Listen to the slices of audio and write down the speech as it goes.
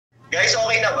Guys,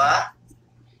 okay na ba?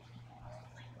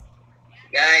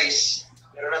 Guys,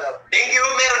 thank you,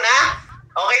 meron na?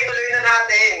 Okay, tuloy na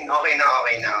natin. Okay na.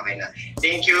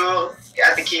 Thank you kay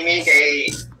Ate Kimi, kay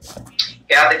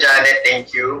Ate Janet,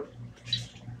 thank you.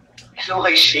 Hello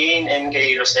kay Shane and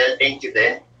kay Rosel, thank you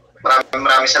din.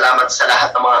 Maraming salamat sa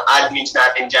lahat ng mga admins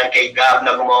natin dyan, kay Gab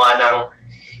na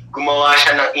gumawa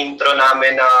siya ng intro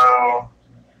namin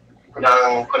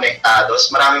ng Conectados.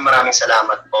 Maraming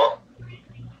salamat po.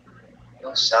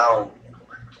 Yung sound.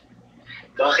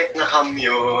 Bakit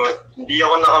nakamute? Hindi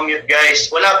ako nakamute, guys.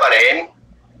 Wala pa rin?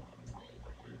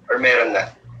 Or meron na?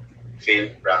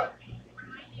 Failed prank.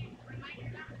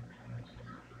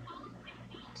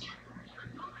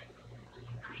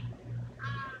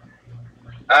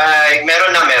 Ay, meron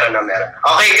na.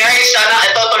 Okay, guys, sana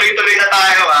ito tuloy-tuloy na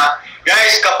tayo, ha.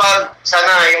 Guys, kapag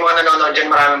sana yung mga nanonood dyan,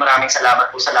 maraming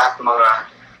salamat po sa lahat ng mga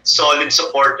solid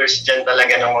supporters dyan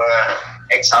talaga ng mga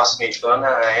ex-housemates ko na,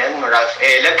 ayan, Ralph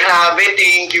Ella, grabe,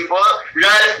 thank you po.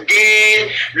 Ralph Gail,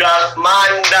 Ralph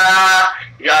Manda,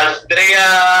 Ralph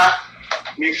Drea,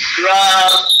 Mick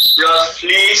Ralph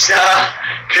Lisa,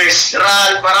 Chris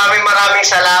Ralph, maraming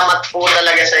salamat po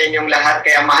talaga sa inyong lahat,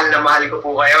 kaya mahal na mahal ko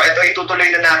po kayo. Ito,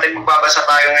 itutuloy na natin, magbabasa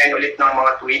tayo ngayon ulit ng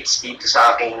mga tweets dito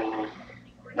sa aking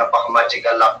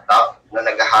napaka-magical laptop na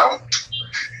nag-hang.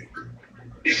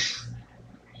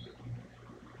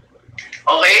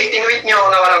 Okay, tinweet niyo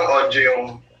ako na walang audio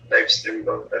yung live stream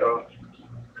ko. Pero,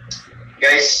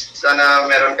 guys, sana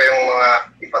meron kayong mga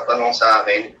ipatanong sa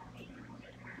akin.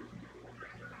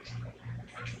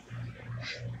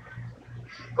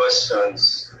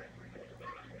 Questions.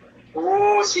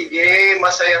 Sige.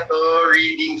 Masaya to.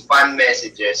 Reading fan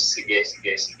messages. Sige.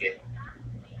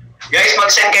 Guys,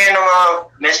 mag-send kayo ng mga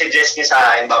messages niyo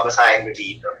sa akin. Babasahin ko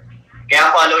dito. Kaya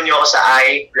follow niyo ako sa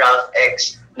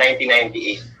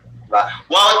iRalphX1998.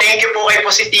 Wow, thank you po kay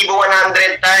Positivo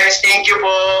 100 times. Thank you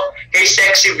po kay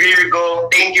Sexy Virgo.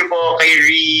 Thank you po kay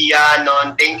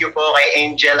Rianon. Thank you po kay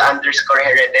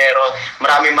Angel_Heredero.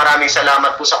 Maraming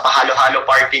salamat po sa pahalo-halo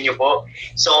party niyo po.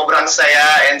 Sobrang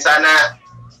saya and sana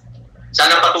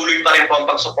patuloy pa rin po ang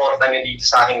pagsuporta niyo dito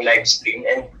sa aking live stream.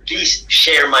 And please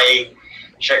share my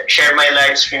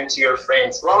live stream to your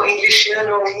friends. Wow, English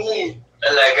yan, Omi.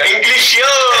 Talaga? English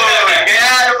yun! Kaya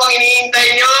ano pang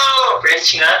iniintay nyo?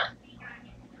 French nga?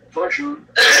 For sure.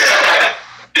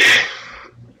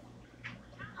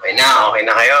 Okay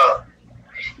na kayo.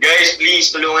 Guys, please,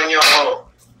 tulungan nyo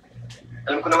ako.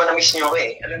 Alam ko naman na-miss nyo ako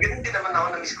eh. Ganun din naman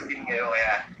ako, na-miss ko din kayo.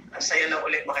 Kaya, ang saya lang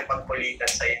ulit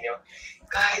makipagkulitan sa inyo.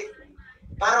 Kahit,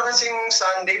 parang kasing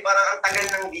Sunday, parang ang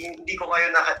tagal nang hindi ko kayo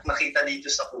nakita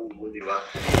dito sa Kubo, di ba?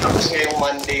 Tapos ngayong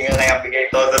Monday nga, kaya bigay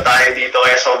todo tayo dito.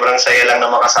 Kaya sobrang saya lang na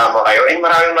makasama kayo. And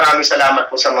maraming salamat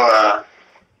po sa mga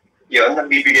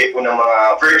nagbibigay po ng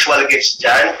mga virtual gifts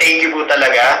dyan. Thank you po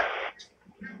talaga.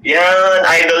 Yan,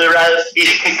 Idol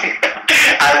Ralphie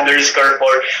 _4.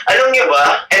 Alam niyo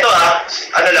ba, ito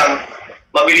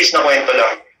mabilis na kwento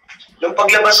lang. Nung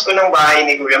paglabas ko ng bahay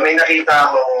ni Kuya, may nakita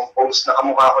akong post na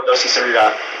kamukha ko daw si Sir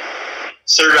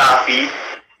Rafi.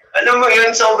 Alam mo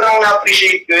yun, sobrang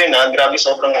na-appreciate ko yun, ha. Grabe,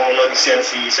 sobrang logs yan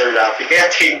si Sir Rafi.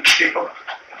 Kaya thank you.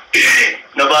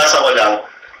 Nabasa ko lang.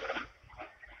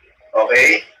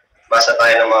 Okay? Basa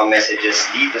tayo ng mga messages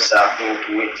dito sa aking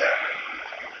Twitter.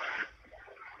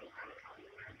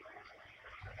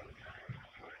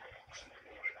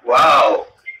 Wow!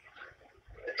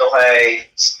 Ito kay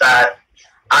 _Stan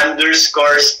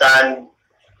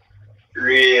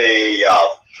really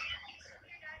up.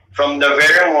 From the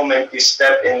very moment you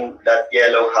step in that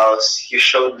yellow house, you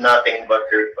showed nothing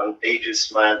but your contagious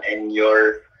smile and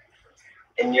your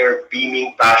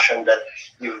beaming passion that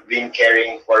you've been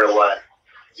carrying for a while.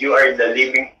 You are the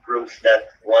living proof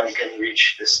that one can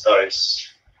reach the stars.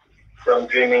 From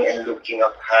dreaming and looking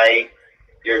up high,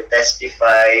 you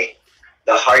testify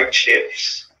the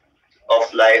hardships of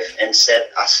life and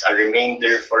set as a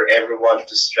reminder for everyone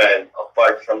to strive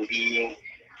apart from being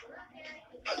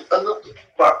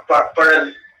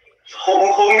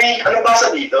homie. Anong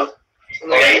basa dito?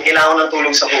 Okay, kailangan ng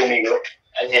tulong sa homie ko.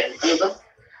 Ano ba?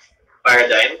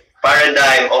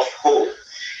 Paradigm of hope.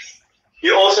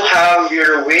 You also have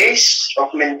your ways of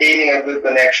maintaining a good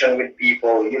connection with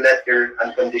people. You let your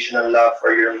unconditional love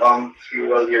for your mom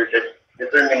fuel your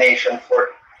determination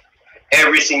for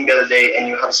every single day, and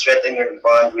you have strengthened your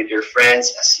bond with your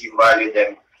friends as you value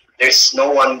them. There's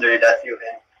no wonder that you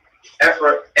can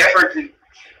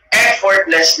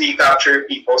effortlessly capture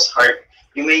people's heart.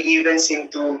 You may even seem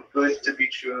too good to be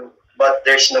true, but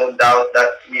there's no doubt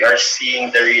that we are seeing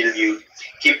the real you.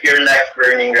 Keep your life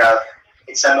burning, Ralph.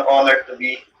 It's an honor to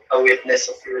be a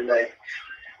witness of your life.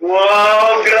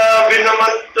 Wow, grabe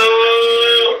naman to!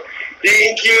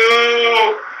 Thank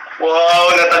you!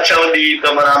 Wow, natouch ako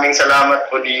dito. Maraming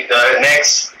salamat po dito.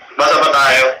 Next, basa pa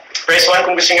tayo. Press 1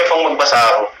 kung gusto niyo pang magbasa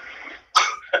ako.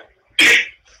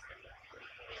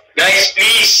 Guys,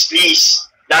 please.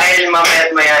 Dahil mamaya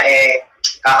at maya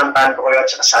kakantahan ko kayo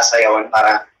at saka sasayawan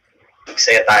para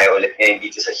magsaya tayo ulit ngayon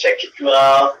dito sa Check It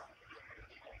Out.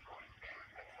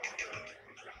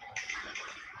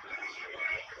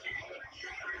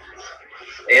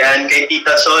 Ayan, kay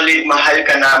Tita Solid, mahal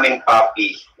ka namin,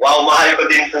 Papi. Wow, mahal ko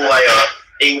din po kayo.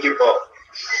 Thank you po.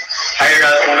 Hi,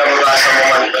 Ralph, kung nababasa mo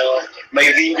man to,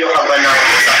 may video ka ba ng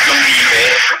tatlong bibe?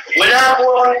 Wala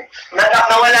po.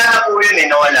 Nawala na po yun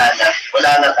nawala na.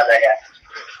 Wala na talaga.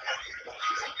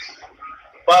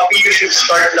 Papi, you should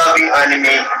start loving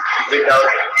anime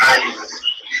without anime.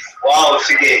 Wow,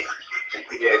 sige.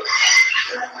 Sige.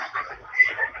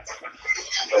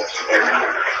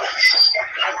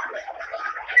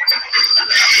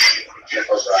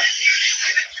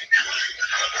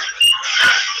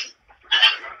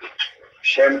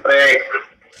 Siyempre,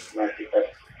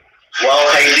 wow,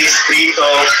 kay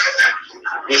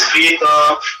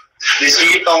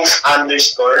Distritong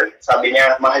underscore, sabi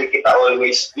niya, mahal kita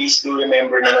always. Please do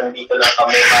remember na nandito lang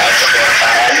kami para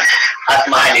supportahan at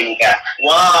mahalin ka.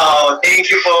 Wow,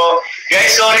 thank you po.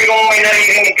 Guys, sorry kung may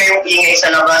naririnig kayong ingay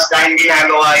sa labas dahil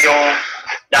ginagawa yung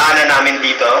daanan namin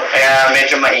dito, kaya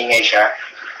medyo maingay siya.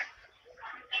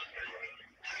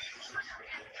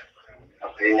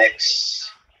 Okay, next.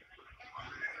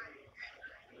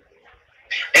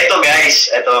 Eto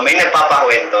guys, may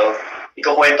nagpapakwento.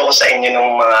 Ikukwento ko sa inyo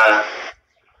nung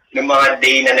mga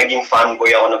day na naging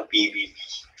fanboy ako ng PBB.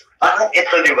 Parang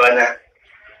ito, di ba, na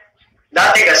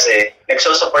dati kasi,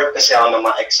 nagsusupport kasi ako ng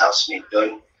mga ex-housemate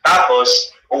doon.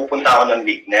 Tapos, pupunta ako ng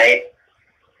big night.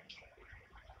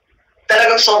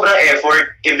 Talagang sobrang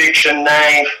effort. Eviction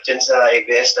night, dyan sa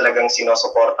ABS, talagang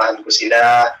sinusuportahan ko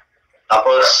sila.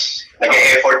 Tapos,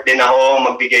 nag-e-effort din ako,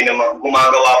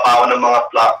 gumagawa pa ako ng mga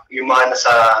plot, yung mga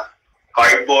nasa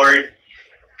cardboard.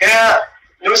 Kaya,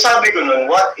 yung sabi ko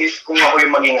nun, what if kung ako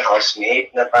yung maging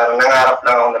housemate, na parang nangarap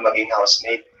lang ako na maging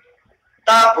housemate.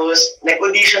 Tapos,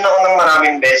 nag-audition ako ng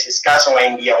maraming beses, kaso nga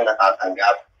hindi ako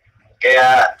natatanggap.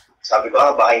 Kaya, sabi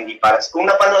ko, baka hindi para. Kung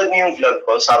napanood niyo yung vlog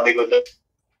ko, sabi ko doon,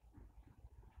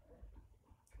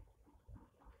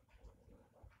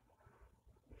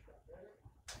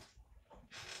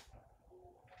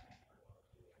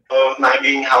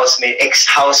 naging housemate,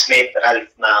 ex-housemate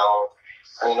Ralph now,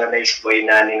 ang na-nice boy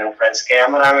nani ng friends. Kaya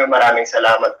maraming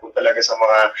salamat po talaga sa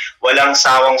mga walang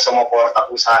sawang sumuporta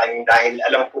po sa akin dahil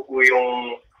alam ko po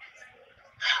yung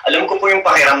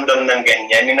pakiramdam ng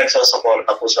ganyan, yung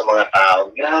nagsusuporta po sa mga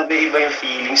tao. Grabe, iba yung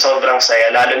feeling, sobrang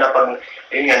saya. Lalo na pag,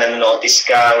 yun nga, nanonotice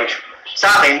ka. Which,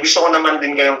 sa akin, gusto ko naman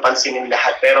din kayong pansinin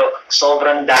lahat, pero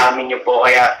sobrang dami niyo po.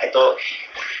 Kaya ito,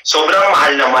 sobrang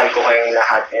mahal na mahal ko kayong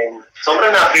lahat. And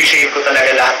sobrang na-appreciate ko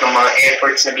talaga lahat ng mga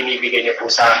efforts na binibigay niyo po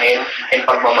sa akin and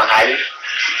pagmamahal.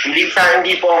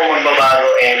 Hindi po ako magbabago.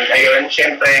 And ayun,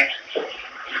 syempre,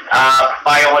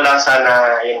 payo ko lang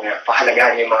sana, yun nga,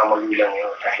 pahalagahan yung mga magulang nyo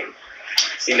kahit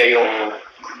sila yung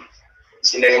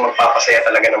magpapasaya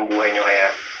talaga ng buhay nyo.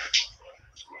 Kaya,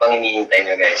 pang hinihintay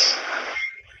nyo guys.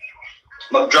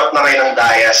 Mag-drop na kayo ng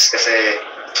dayas kasi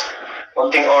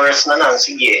konting oras na lang,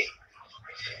 sige.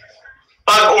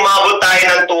 Pag umabot tayo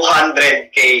ng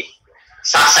 200k,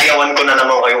 sasayawan ko na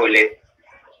naman kayo ulit.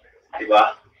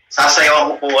 Diba?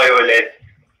 Sasayawan ko po kayo ulit.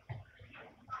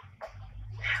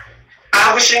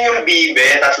 Gusto niyo yung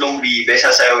bibe, 3 bibe,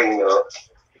 sasayawin nyo.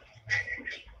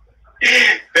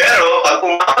 Pero, pag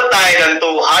umabot tayo ng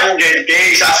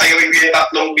 200k, sasayawin ko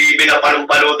yung 3 bibe na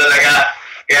palong-palo talaga.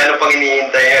 Kaya ano pang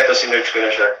hinihintay niya? Ito, sinerch ko na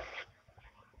siya.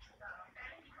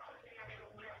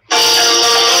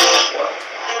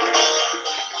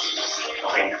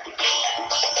 Okay na.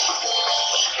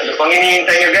 Ano pang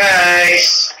hinihintay niyo,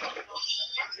 guys?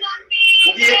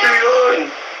 Hindi ito yun.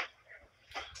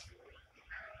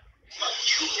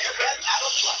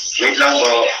 Wait lang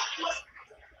po.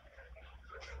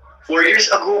 4 years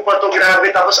ago pa to,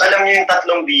 grabe. Tapos alam niyo yung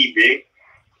 3 bibe.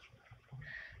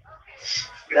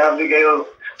 Grabe kayo.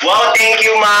 Wow, thank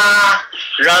you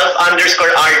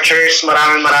Ralph_Archers.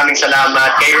 Maraming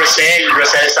salamat. Kay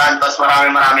Rosel Santos,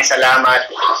 maraming salamat.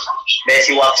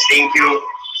 Bessie Waps, thank you.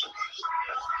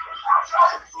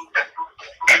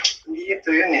 Hindi ito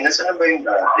yun eh. Nasaan na ba yung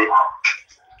dati?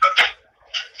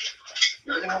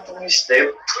 Nakalimutan ko yung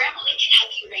step.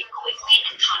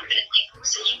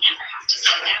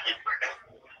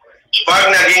 Pag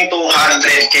naging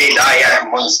 200k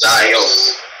diamonds tayo.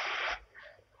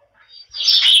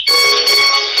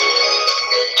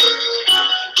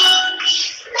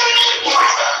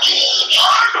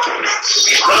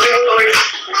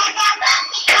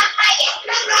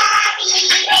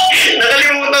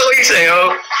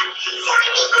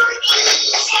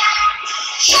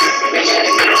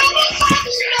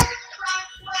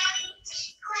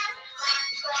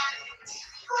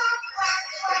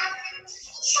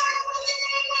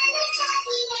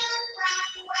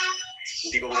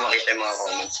 yung mga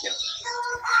comments niyo.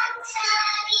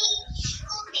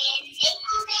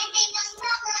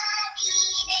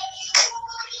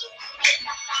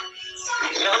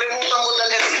 Nakalimutan ko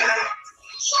talaga.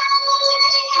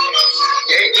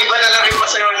 Iba na lang yung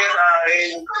pasayaw niya sa akin.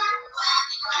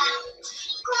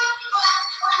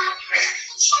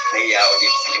 Naiya ako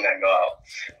dito sa ginagawa ko.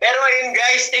 Pero ayun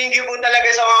guys, thank you po talaga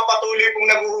sa mga patuloy pong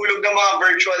naguhulog ng mga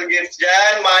virtual gifts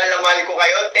dyan. Mahal na mahal ko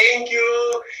kayo. Thank you!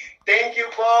 Thank you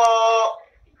po!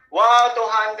 Wow,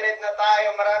 200 na tayo.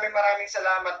 Maraming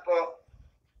salamat po.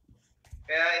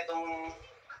 Kaya itong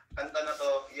kanta na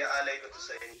to, iaalay ko to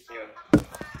sa inyo.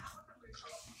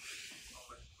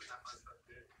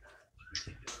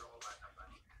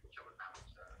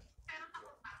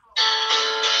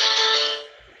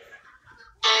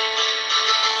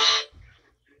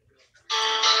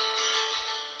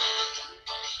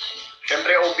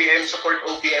 Siyempre OPM, support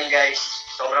OPM guys.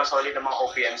 Sobrang solid ng mga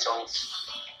OPM songs.